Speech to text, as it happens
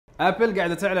ابل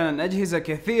قاعده تعلن عن اجهزه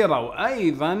كثيره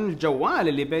وايضا الجوال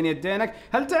اللي بين يدينك.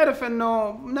 هل تعرف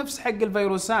انه نفس حق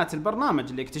الفيروسات البرنامج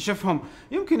اللي اكتشفهم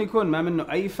يمكن يكون ما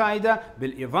منه اي فائده؟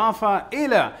 بالاضافه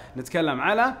الى نتكلم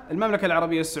على المملكه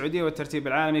العربيه السعوديه والترتيب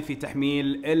العالمي في تحميل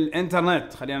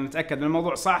الانترنت. خلينا نتاكد من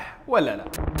الموضوع صح ولا لا.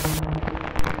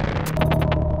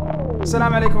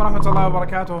 السلام عليكم ورحمة الله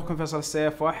وبركاته، أخوكم فيصل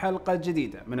السيف وحلقة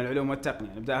جديدة من العلوم والتقنية.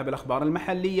 نبدأها بالأخبار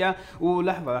المحلية.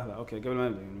 ولحظة أوكي، قبل ما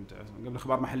نبدأ قبل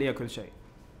أخبار محلية كل شيء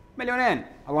مليونين،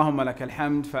 اللهم لك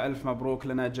الحمد، فألف مبروك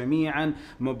لنا جميعا،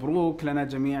 مبروك لنا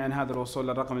جميعا هذا الوصول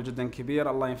للرقم الجدا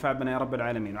كبير. الله ينفع بنا يا رب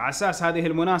العالمين. وعلى أساس هذه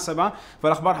المناسبة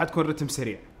فالأخبار حتكون رتم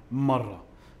سريع مرة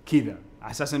كذا،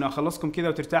 على أساس إنه أخلصكم كذا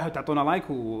وترتاحوا وتعطونا لايك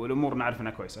والأمور نعرف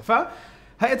إنها كويسة.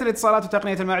 هيئة الاتصالات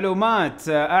وتقنية المعلومات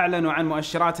أعلنوا عن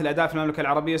مؤشرات الأداء في المملكة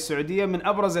العربية السعودية. من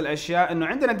أبرز الأشياء أنه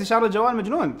عندنا انتشار الجوال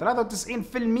مجنون،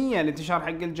 93% الانتشار حق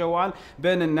الجوال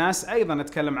بين الناس. أيضا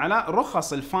نتكلم على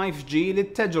رخص ال 5G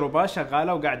للتجربة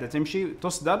شغالة وقاعدة تمشي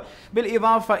تصدر.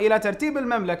 بالإضافة إلى ترتيب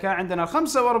المملكة عندنا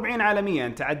 45 عالميا،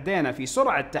 تعدينا في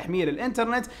سرعة تحميل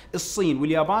الإنترنت الصين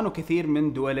واليابان وكثير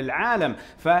من دول العالم.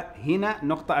 فهنا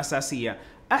نقطة أساسية،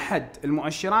 أحد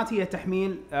المؤشرات هي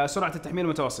سرعة التحميل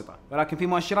المتوسطة، ولكن في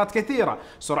مؤشرات كثيرة،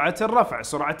 سرعة الرفع،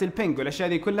 سرعة البينج والأشياء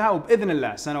دي كلها. وبإذن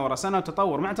الله سنة ورا سنة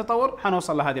وتطور مع تطور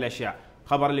حنوصل لهذه الأشياء.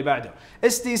 خبر اللي بعده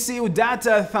STC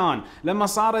وداتا ثون. لما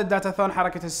صارت داتا ثون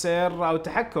حركة السير أو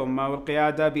التحكم أو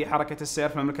القيادة بحركة السير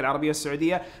في المملكة العربية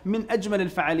السعودية، من أجمل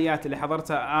الفعاليات اللي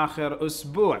حضرتها آخر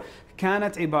أسبوع.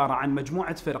 كانت عبارة عن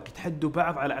مجموعة فرق يتحدوا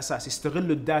بعض على أساس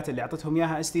يستغلوا الداتا اللي أعطتهم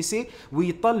إياها STC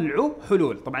ويطلعوا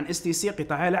حلول. طبعا STC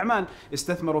قطاع الأعمال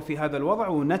استثمروا في هذا الوضع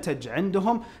ونتج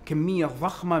عندهم كمية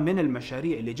ضخمة من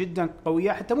المشاريع اللي جدا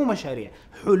قوية، حتى مو مشاريع،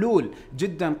 حلول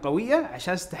جدا قوية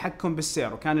عشان التحكم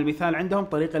بالسير. وكان المثال عندهم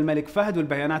طريق الملك فهد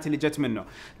والبيانات اللي جت منه.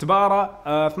 تبارى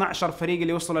 12 فريق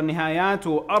اللي وصلوا النهايات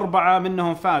وأربعة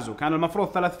منهم فازوا. كان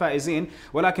المفروض 3 فائزين،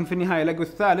 ولكن في النهاية لقوا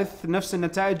الثالث نفس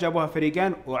النتائج، جابوها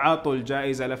فريقين وعاطوا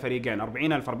الجائزة لفريقين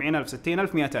 40,000 40,000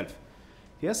 60,000 100,000.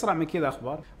 في أسرع من كذا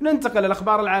أخبار. ننتقل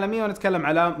للأخبار العالمية ونتكلم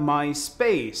على ماي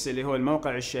سبيس اللي هو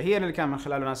الموقع الشهير اللي كان من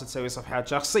خلاله ناس تسوي صفحات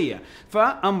شخصية.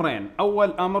 فأمرين،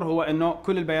 أول أمر هو إنه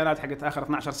كل البيانات حقت آخر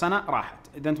 12 سنة راحت.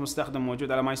 إذا أنت مستخدم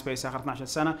موجود على ماي سبيس آخر 12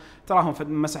 سنة تراهم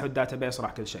مسحوا الداتا بيس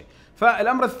وراح كل شيء.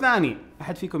 فالأمر الثاني،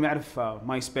 أحد فيكم يعرف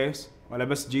ماي سبيس ولا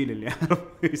بس جيل اللي يعرف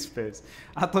ماي سبيس؟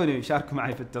 أعطوني شاركوا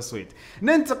معي في التصويت.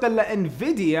 ننتقل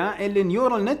لانفيديا اللي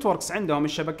نيورال نتوركس عندهم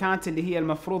الشبكات اللي هي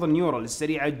المفروض النيورال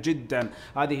السريعة جدا.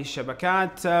 هذه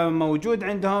الشبكات موجود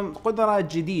عندهم قدرة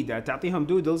جديدة تعطيهم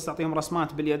دودلز، تعطيهم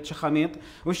رسمات باليد، شخاميط،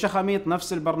 والشخاميط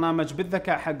نفس البرنامج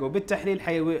بالذكاء حقه بالتحليل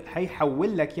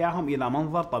حيحول لك اياهم الى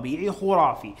منظر طبيعي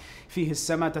خرافي، فيه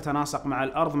السماء تتناسق مع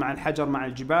الارض مع الحجر مع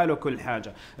الجبال وكل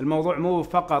حاجة. الموضوع مو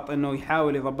فقط انه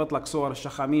يحاول يضبط لك صور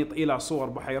الشخاميط الى صور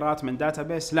بحيرات من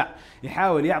داتابيس، لا،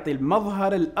 يحاول يعطي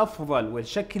المظهر الافضل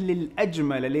والشكل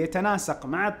الاجمل اللي يتناسق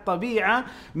مع الطبيعة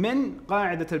من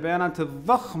قاعدة البيانات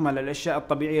الضخمة للاشياء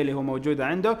الطبيعية اللي هو موجودة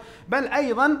عنده. بل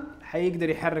ايضا حيقدر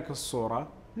يحرك الصورة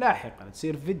لاحقا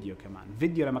تصير فيديو كمان،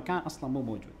 فيديو لما كان اصلا مو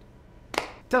موجود.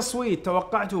 تصويت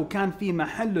توقعته كان في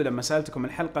محله لما سألتكم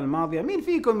الحلقة الماضية مين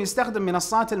فيكم يستخدم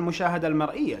منصات المشاهدة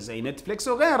المرئية زي نتفليكس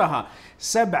وغيرها.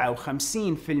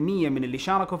 57% من اللي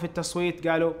شاركوا في التصويت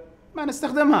قالوا ما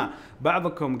نستخدمها.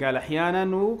 بعضكم قال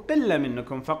احيانا، وقله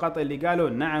منكم فقط اللي قالوا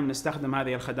نعم نستخدم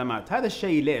هذه الخدمات. هذا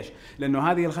الشيء ليش؟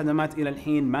 لانه هذه الخدمات الى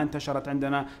الحين ما انتشرت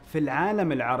عندنا في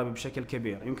العالم العربي بشكل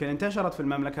كبير. يمكن انتشرت في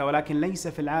المملكه ولكن ليس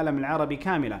في العالم العربي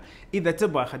كامله. اذا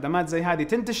تبغى خدمات زي هذه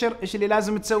تنتشر، ايش اللي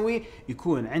لازم تسويه؟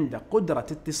 يكون عندك قدره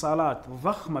اتصالات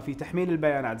ضخمه في تحميل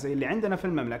البيانات زي اللي عندنا في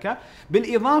المملكه،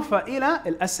 بالاضافه الى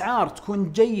الاسعار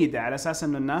تكون جيده على اساس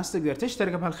انه الناس تقدر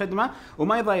تشترك بهالخدمه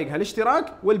وما يضايقها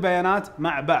الاشتراك والبيانات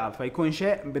مع بعض، فيكون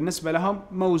شيء بالنسبة لهم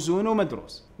موزون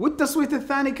ومدروس. والتصويت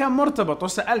الثاني كان مرتبط،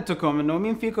 وسألتكم انه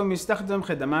مين فيكم يستخدم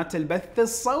خدمات البث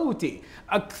الصوتي.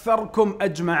 اكثركم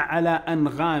اجمع على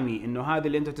انغامي انه هذه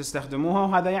اللي انتم تستخدموها،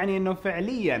 وهذا يعني انه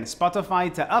فعليا سبوتيفاي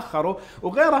تأخروا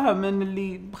وغيرها من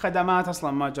اللي خدمات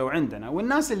اصلا ما جو عندنا.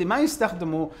 والناس اللي ما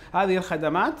يستخدموا هذه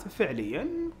الخدمات فعليا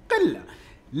قلة.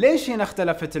 ليش هنا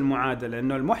اختلفت المعادلة؟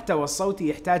 انه المحتوى الصوتي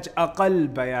يحتاج اقل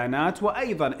بيانات،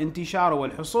 وايضا انتشاره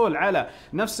والحصول على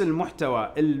نفس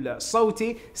المحتوى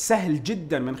الصوتي سهل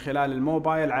جدا من خلال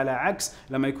الموبايل، على عكس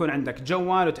لما يكون عندك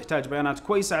جوال وتحتاج بيانات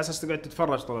كويسة على اساس تقعد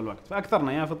تتفرج طول الوقت.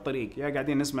 فاكثرنا يا في الطريق، يا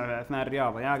قاعدين نسمع اثناء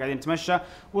الرياضة، يا قاعدين نتمشى،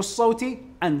 والصوتي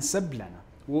انسب لنا.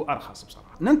 وارخص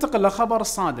بصراحه. ننتقل لخبر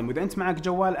الصادم، واذا انت معك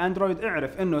جوال اندرويد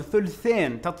اعرف انه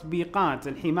ثلثين تطبيقات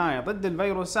الحمايه ضد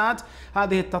الفيروسات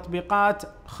هذه التطبيقات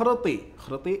خرطي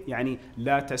يعني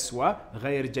لا تسوى،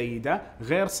 غير جيده،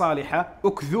 غير صالحه،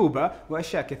 اكذوبه،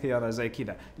 واشياء كثيره زي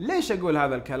كذا. ليش اقول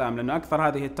هذا الكلام؟ لانه اكثر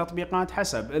هذه التطبيقات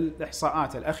حسب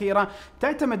الاحصاءات الاخيره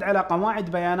تعتمد على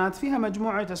قواعد بيانات فيها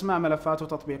مجموعه اسماء ملفات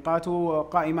وتطبيقات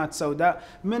وقائمات سوداء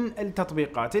من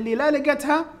التطبيقات اللي لا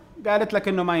لقتها قالت لك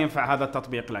انه ما ينفع هذا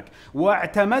التطبيق لك.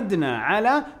 واعتمدنا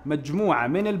على مجموعه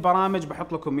من البرامج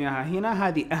بحط لكم اياها هنا،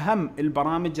 هذه اهم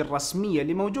البرامج الرسميه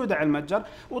اللي موجوده على المتجر،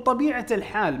 وطبيعه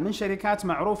الحال من شركات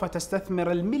معروفه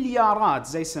تستثمر المليارات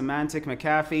زي سيمانتك،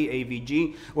 مكافي، اي في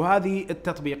جي، وهذه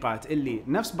التطبيقات اللي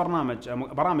نفس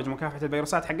برامج مكافحه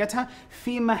الفيروسات حقتها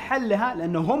في محلها،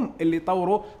 لانه هم اللي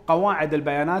طوروا قواعد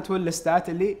البيانات والليستات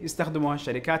اللي يستخدموها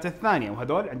الشركات الثانيه،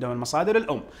 وهذول عندهم المصادر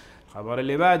الام. الخبر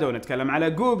اللي بعده نتكلم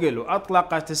على جوجل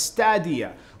وأطلقت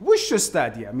ستاديا. وشو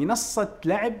ستاديا؟ منصة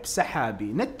لعب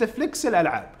سحابي نتفليكس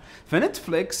الألعاب.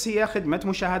 فنتفليكس هي خدمة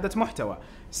مشاهدة محتوى،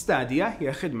 ستاديا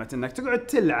هي خدمة انك تقعد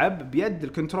تلعب بيد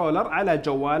الكنترولر على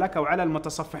جوالك او على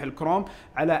المتصفح الكروم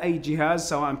على اي جهاز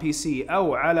سواء بي سي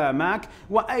او على ماك،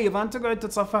 وايضا تقعد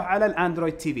تتصفح على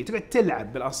الاندرويد تي في، تقعد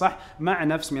تلعب بالاصح مع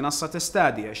نفس منصة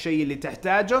ستاديا. الشيء اللي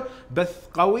تحتاجه بث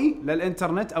قوي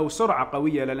للانترنت او سرعة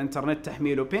قوية للانترنت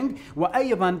تحميله بينج،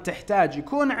 وايضا تحتاج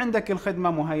يكون عندك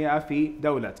الخدمة مهيئة في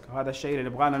دولتك، وهذا الشيء اللي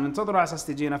نبغانا ننتظره على اساس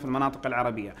تجينا في المناطق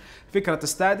العربية. فكرة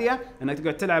ستاديا انك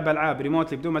تقعد تلعب العاب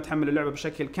ريموتلي بدون ما تحمل اللعبة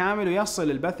بشكل كامل،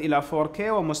 ويصل البث الى 4K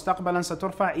ومستقبلا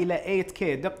سترفع الى 8K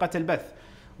دقة البث.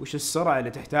 وش السرعة اللي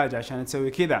تحتاج عشان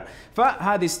تسوي كذا؟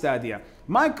 فهذه ستاديا.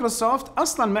 مايكروسوفت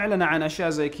اصلا معلنه عن اشياء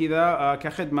زي كذا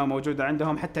كخدمه موجوده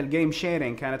عندهم، حتى الجيم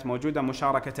شيرين كانت موجوده،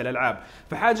 مشاركه الالعاب،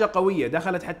 فحاجه قويه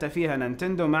دخلت حتى فيها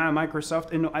نينتندو مع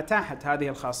مايكروسوفت انه اتاحت هذه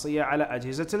الخاصيه على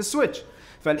اجهزه السويتش.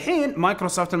 فالحين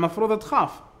مايكروسوفت المفروض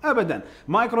تخاف؟ ابدا.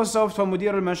 مايكروسوفت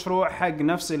ومدير المشروع حق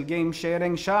نفس الجيم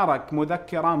شيرنج شارك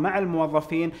مذكره مع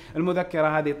الموظفين،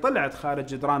 المذكره هذه طلعت خارج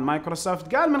جدران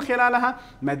مايكروسوفت، قال من خلالها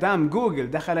ما دام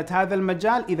جوجل دخلت هذا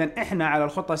المجال اذا احنا على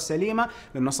الخطه السليمه،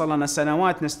 لانه صار لنا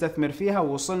سنوات نستثمر فيها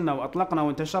ووصلنا واطلقنا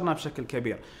وانتشرنا بشكل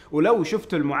كبير. ولو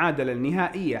شفتوا المعادله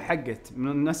النهائيه حقت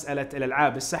من مساله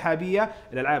الالعاب السحابيه،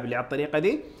 الالعاب اللي على الطريقه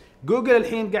دي، جوجل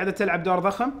الحين قاعده تلعب دور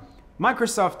ضخم،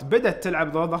 مايكروسوفت بدأت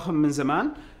تلعب دور ضخم من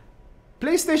زمان،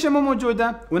 بلاي ستيشن مو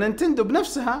موجوده، ونينتندو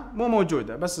بنفسها مو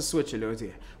موجوده، بس السويتش اللي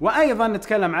يتيح. وايضا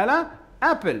نتكلم على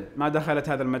ابل ما دخلت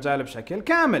هذا المجال بشكل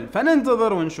كامل،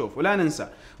 فننتظر ونشوف. ولا ننسى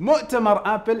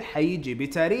مؤتمر ابل حيجي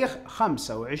بتاريخ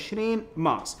 25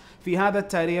 مارس. في هذا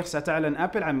التاريخ ستعلن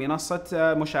ابل عن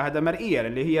منصة مشاهدة مرئية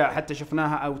اللي هي حتى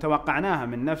شفناها او توقعناها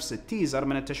من نفس التيزر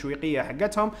من التشويقية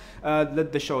حقتهم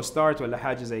let the show start ولا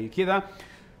حاجة زي كذا.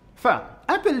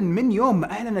 فابل من يوم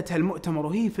ما اعلنت هالمؤتمر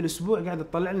وهي في الاسبوع قاعده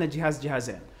تطلع لنا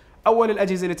جهازين. اول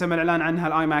الاجهزه اللي تم الاعلان عنها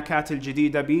الاي ماكات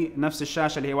الجديده بنفس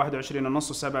الشاشه اللي هي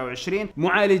 21.5 و27،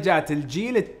 معالجات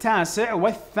الجيل التاسع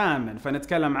والثامن،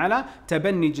 فنتكلم على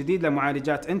تبني جديد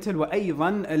لمعالجات انتل، وايضا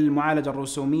المعالجه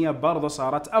الرسوميه برضه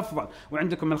صارت افضل،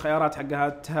 وعندكم الخيارات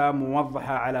حقتها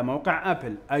موضحه على موقع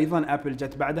ابل. ايضا ابل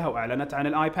جت بعدها واعلنت عن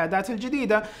الايبادات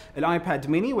الجديده، الايباد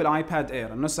ميني والايباد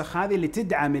اير، النسخ هذه اللي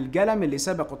تدعم القلم اللي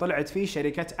سبق وطلعت فيه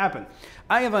شركه ابل.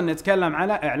 ايضا نتكلم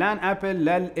على اعلان ابل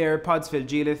للايربودز في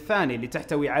الجيل الثاني اللي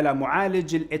تحتوي على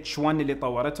معالج ال H1 اللي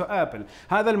طورته ابل.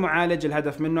 هذا المعالج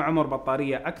الهدف منه عمر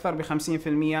بطاريه اكثر ب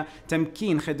 50%،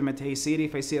 تمكين خدمه هي سيري،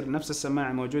 فيصير نفس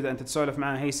السماعه موجوده انت تسولف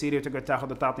معها هي سيري وتقعد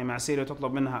تاخذ وتعطي مع سيري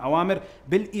وتطلب منها اوامر،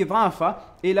 بالاضافه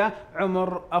الى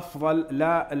عمر افضل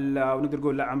ونقدر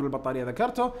نقول لا عمر البطاريه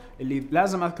ذكرته، اللي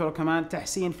لازم اذكره كمان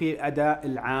تحسين في الاداء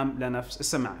العام لنفس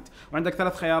السماعات. وعندك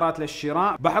 3 خيارات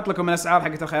للشراء، بحط لكم الاسعار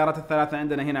حقت الخيارات الثلاثه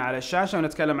عندنا هنا على الشاشه،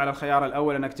 ونتكلم على الخيار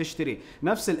الاول انك تشتري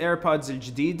نفس الايربودز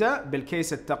الجديده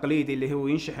بالكيس التقليدي اللي هو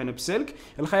ينشحن بسلك.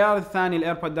 الخيار الثاني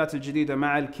الايربودات الجديده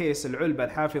مع الكيس العلبه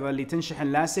الحافظه اللي تنشحن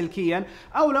لاسلكيا،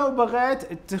 او لو بغيت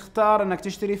تختار انك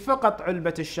تشتري فقط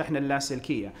علبه الشحن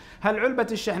اللاسلكيه. هل علبه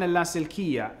الشحن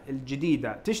اللاسلكيه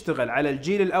الجديده تشتغل على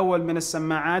الجيل الاول من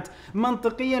السماعات؟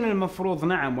 منطقيا المفروض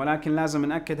نعم، ولكن لازم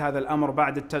ناكد هذا الامر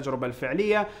بعد التجربه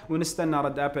الفعليه ونستنى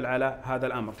رد ابل على هذا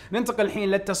الامر. ننتقل الحين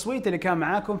للتصويت اللي كان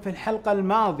معاكم في الحلقه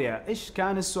الماضيه. ايش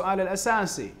كان السؤال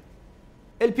الاساسي؟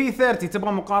 البي 30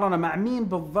 تبغى مقارنة مع مين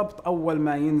بالضبط أول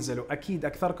ما ينزلوا؟ أكيد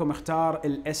أكثركم اختار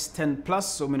الاس 10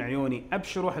 بلس، ومن عيوني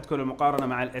أبشروا حتكون المقارنة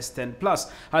مع الاس 10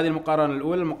 بلس. هذه المقارنة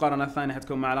الأولى. المقارنة الثانية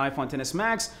حتكون مع الايفون 10 اس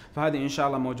ماكس، فهذه إن شاء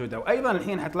الله موجودة. وأيضا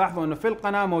الحين حتلاحظوا إنه في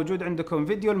القناة موجود عندكم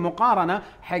فيديو المقارنة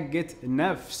حقت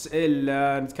نفس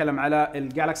نتكلم على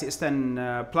الجالكسي اس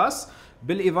 10 بلس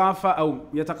بالاضافه او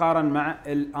يتقارن مع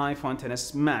الايفون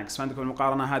 10 ماكس، فعندكم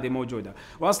المقارنه هذه موجوده.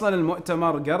 واصلا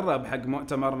المؤتمر قرب حق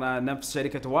مؤتمرنا نفس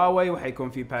شركه هواوي، وحيكون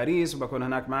في باريس وبكون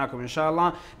هناك معاكم ان شاء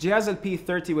الله. جهاز البي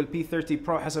 30 والبي 30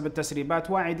 برو حسب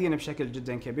التسريبات واعدين بشكل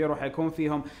جدا كبير، وحيكون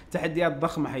فيهم تحديات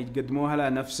ضخمه حيقدموها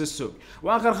لنفس السوق.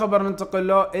 واخر خبر ننتقل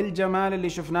له، الجمال اللي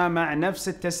شفناه مع نفس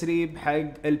التسريب حق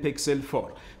البيكسل 4.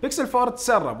 بيكسل 4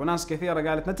 تسرب، وناس كثيره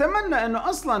قالت نتمنى انه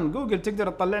اصلا جوجل تقدر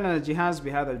تطلع لنا الجهاز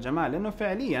بهذا الجمال، لانه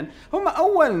فعليا هم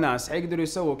اول ناس حيقدروا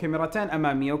يسووا كاميرتين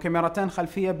اماميه وكاميرتين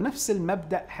خلفيه بنفس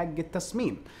المبدا حق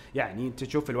التصميم. يعني انت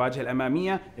تشوف الواجهه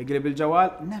الاماميه يقلب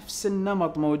الجوال نفس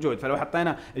النمط موجود، فلو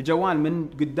حطينا الجوال من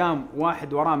قدام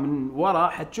واحد وراه من ورا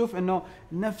حتشوف انه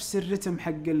نفس الرتم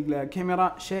حق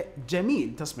الكاميرا، شيء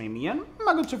جميل تصميميا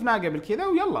ما قد شفناه قبل كذا.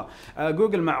 ويلا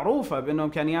جوجل معروفه بانه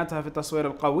امكانياتها في التصوير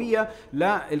القويه،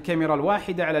 لا الكاميرا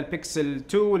الواحده على البيكسل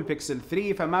 2 والبيكسل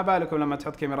 3، فما بالكم لما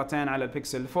تحط كاميرتين على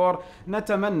البيكسل 4.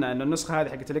 نتمنى انه النسخه هذه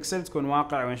حقت الاكسل تكون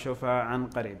واقع ونشوفها عن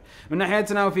قريب. من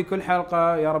ناحيتنا وفي كل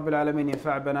حلقه يا رب العالمين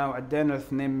ينفع بنا، وعدينا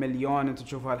 2 مليون انتم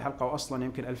تشوفوا هالحلقه، واصلا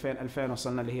يمكن 2000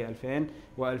 وصلنا اللي هي 2000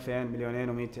 و2000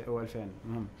 مليونين و100 و2000.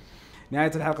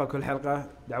 نهاية الحلقة وكل حلقة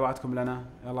دعواتكم لنا،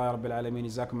 الله يا رب العالمين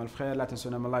يجزاكم الف خير. لا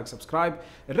تنسونا من لايك سبسكرايب.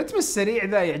 الرتم السريع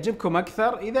ذا يعجبكم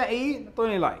اكثر؟ اذا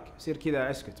اعطوني لايك، يصير كذا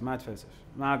اسكت ما اتفلسف،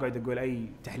 ما اقعد اقول اي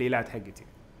تحليلات حقتي،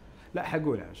 لا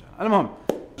حقولها ان شاء الله. المهم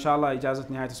ان شاء الله اجازة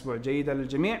نهاية اسبوع جيدة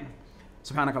للجميع.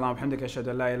 سبحانك اللهم وبحمدك اشهد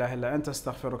ان لا اله الا انت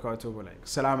استغفرك واتوب اليك.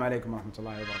 السلام عليكم ورحمة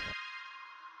الله وبركاته.